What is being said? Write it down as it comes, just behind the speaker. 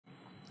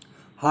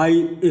Hi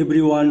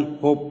everyone,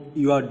 hope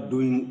you are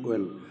doing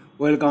well.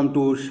 Welcome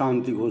to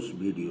Shanti Ghosh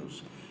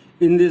videos.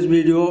 In this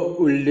video,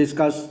 we'll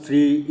discuss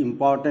three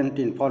important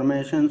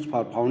informations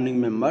for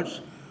founding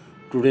members.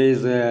 Today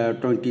is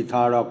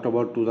 23rd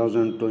October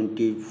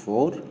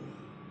 2024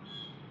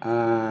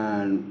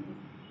 and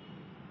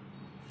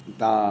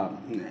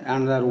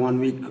another 1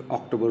 week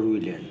October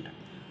will end.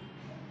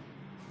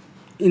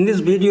 In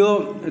this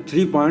video,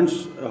 3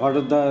 points. What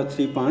are the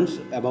 3 points?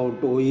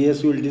 About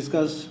OES we'll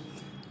discuss,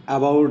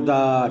 about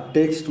the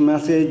text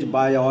message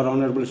by our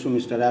Honorable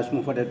Mr.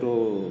 MUFAREH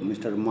to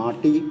Mr.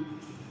 Marty,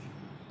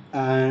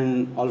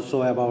 and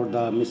also about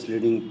the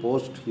misleading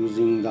post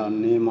using the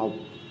name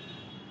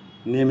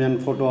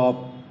and photo of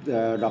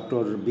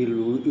Dr.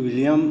 Bill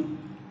William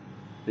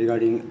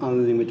regarding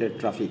unlimited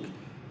traffic.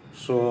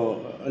 So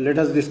let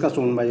us discuss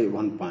one by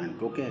one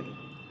point. Okay.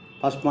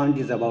 First point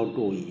is about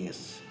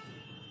OES.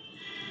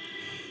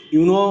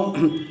 You know,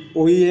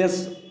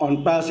 OES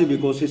ONPASSIVE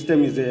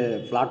ecosystem is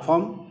a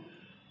platform,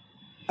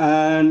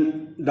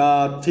 and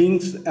the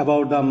things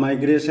about the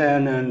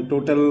migration and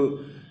total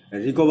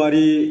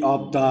recovery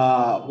of the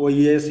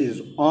OES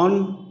is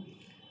on,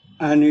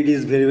 and it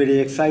is very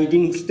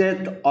exciting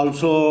state.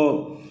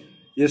 Also,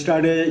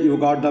 yesterday you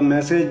got the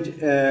message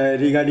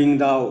regarding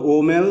the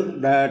OML,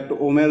 that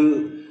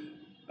OML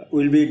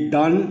will be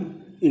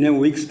done in a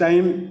week's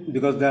time,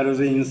 because there was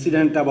an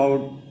incident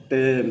about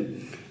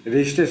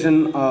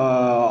registration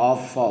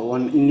of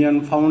one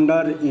Indian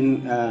founder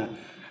in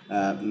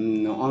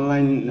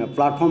online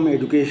platform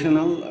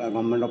educational,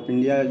 government of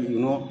India,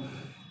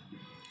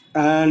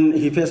 and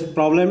he faced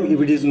problem.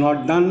 If it is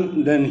not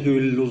done, then he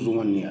will lose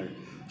 1 year.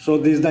 So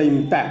this is the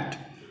impact.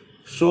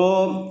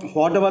 So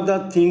whatever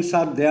the things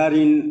are there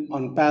in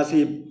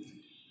ONPASSIVE,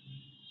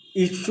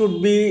 it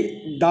should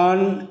be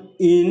done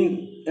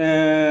in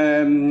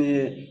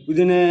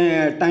within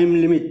a time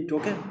limit.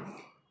 Okay,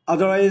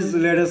 otherwise,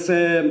 let us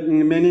say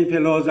many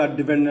fellows are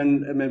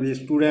dependent, maybe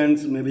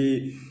students,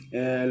 maybe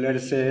let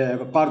us say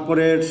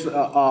corporates,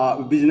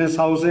 business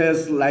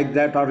houses like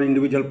that, or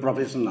individual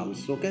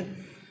professionals. Okay,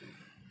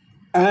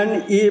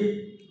 and if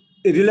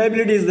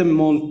reliability is the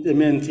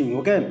main thing.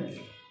 Okay,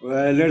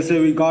 let's say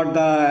we got the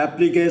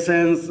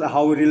applications,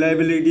 how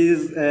reliable it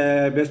is,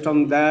 based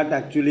on that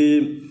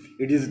actually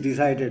it is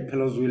decided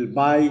fellows will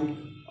buy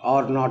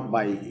or not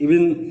buy.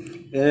 Even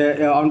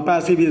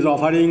ONPASSIVE is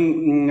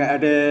offering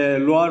at a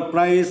lower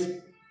price,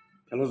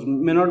 fellows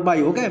may not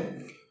buy. Okay,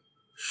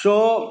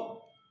 so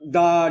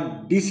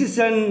the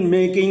decision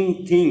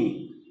making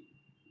thing,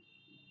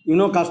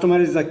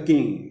 customer is the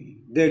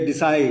king. They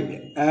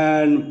decide,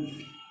 and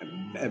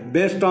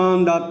based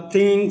on the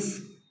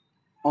things,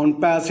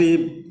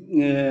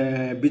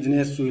 ONPASSIVE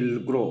business will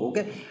grow.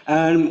 Okay,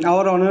 and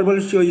our honorable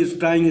CEO is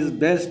trying his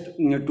best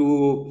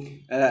to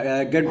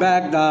get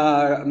back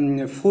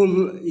the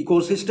full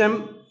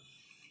ecosystem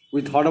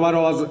with whatever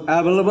was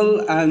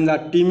available, and the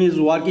team is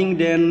working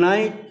day and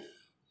night.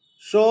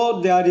 So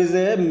there is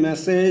a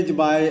message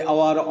by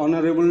our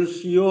honorable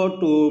CEO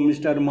to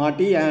Mr.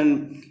 Marty,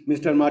 and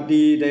Mr.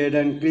 Marty, Red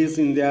and Chris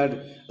in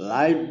their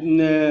live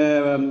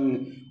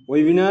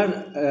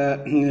webinar,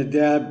 they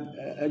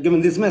have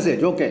given this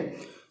message. Okay,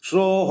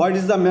 so what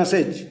is the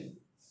message?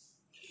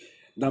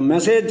 The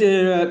message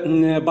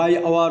by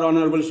our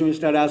honorable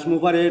Mr.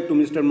 MUFAREH to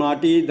Mr.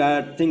 Marty,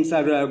 that things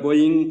are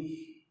going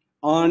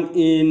on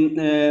in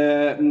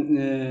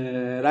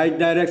right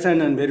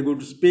direction and very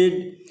good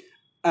speed,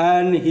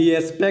 and he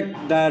expects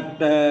that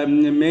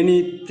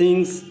many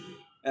things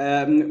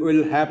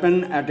will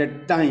happen at a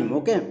time.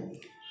 Okay,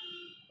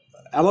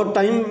 about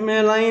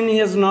timeline he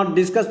has not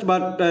discussed,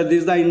 but this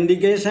is the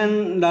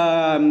indication.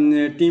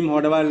 The team,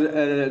 whatever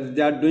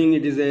they are doing,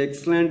 it is an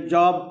excellent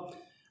job,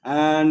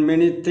 and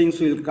many things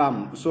will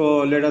come. So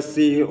let us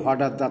see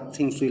what are the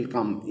things will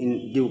come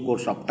in due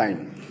course of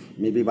time.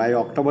 Maybe by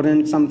October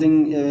and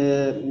something,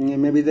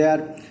 maybe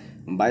there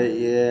by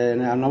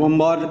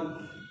November,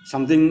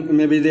 something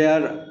maybe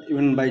there,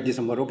 even by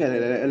December.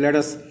 Okay, let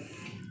us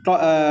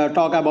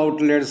talk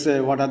about, let's say,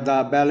 what are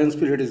the balance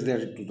period is there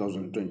in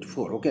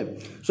 2024. Okay,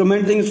 so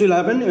many things will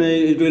happen.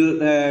 It will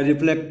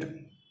reflect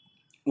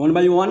one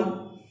by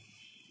one,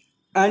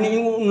 and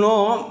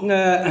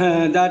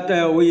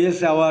that we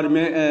is our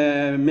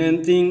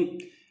main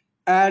thing.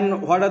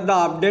 And what are the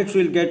updates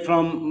we'll get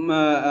from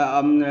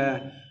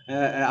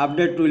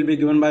update will be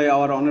given by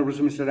our honorable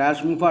Mr.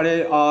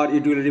 MUFAREH, or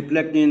it will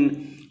reflect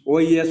in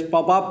OES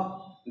pop-up.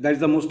 That is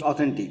the most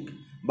authentic.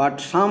 But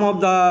some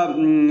of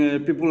the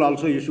people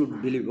also you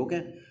should believe.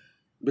 Okay,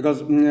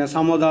 because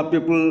some of the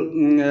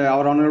people,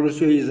 our honorable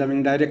CEO is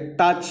having direct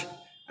touch,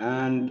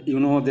 and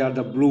they are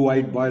the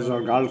blue-white boys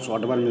or girls,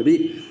 whatever may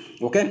be.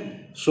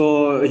 Okay,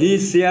 so he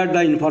shared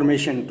the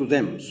information to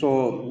them.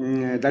 So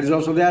that is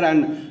also there,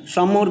 and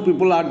some more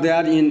people are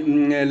there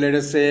in let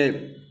us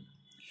say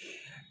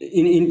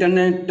in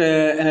internet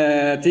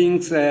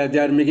things. They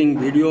are making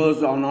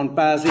videos on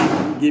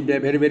ONPASSIVE, give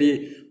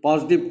very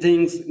positive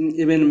things.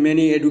 Even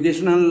many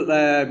educational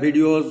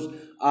videos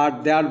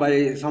are there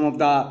by some of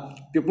the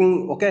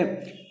people.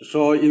 Okay,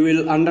 so you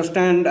will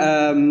understand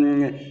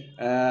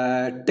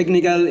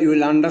technical, you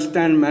will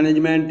understand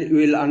management, you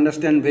will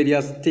understand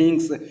various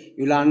things,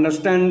 you will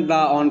understand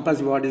the on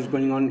passive what is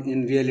going on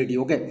in reality.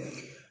 Okay,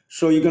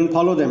 so you can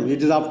follow them,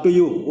 it is up to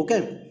you.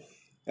 Okay.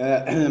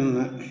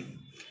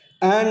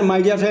 And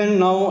my dear friend,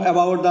 now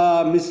about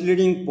the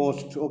misleading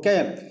post. Okay,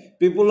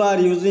 people are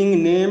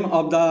using name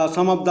of the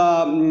some of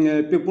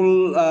the people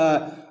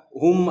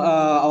whom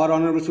our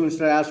honorable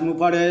minister as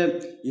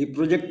MUFAREH, he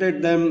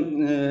projected them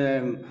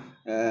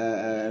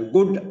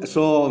good.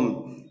 So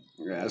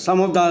some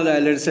of the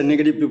let's say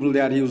negative people,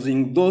 they are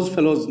using those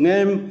fellows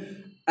name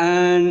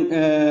and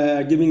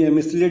giving a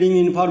misleading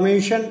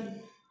information,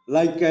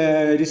 like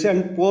a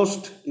recent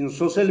post in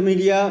social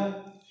media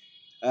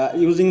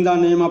using the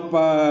name of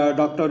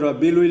Dr.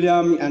 Bill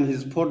William and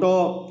his photo,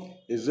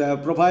 his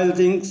profile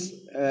things,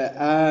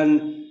 and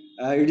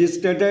it is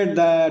stated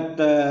that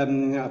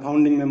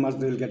founding members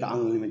will get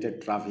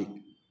unlimited traffic.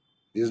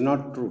 This is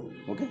not true.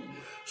 Okay,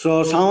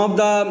 so some of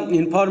the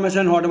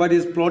information whatever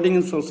is floating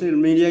in social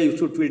media, you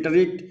should filter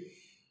it.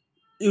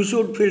 You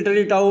should filter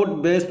it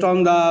out based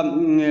on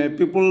the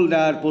people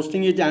that are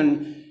posting it,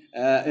 and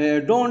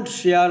don't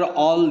share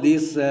all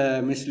these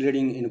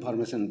misleading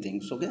information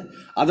things. Okay,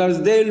 others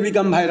they will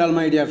become viral,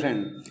 my dear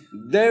friend.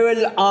 They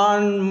will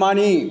earn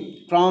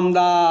money from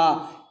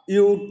the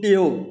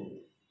YouTube,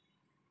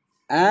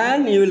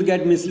 and you will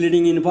get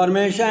misleading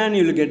information,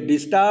 you will get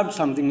disturbed,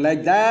 something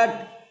like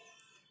that.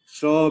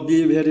 So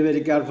be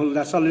very careful.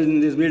 That's all in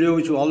this video.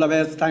 Wish you all the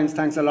best.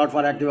 Thanks a lot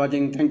for active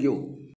watching. Thank you.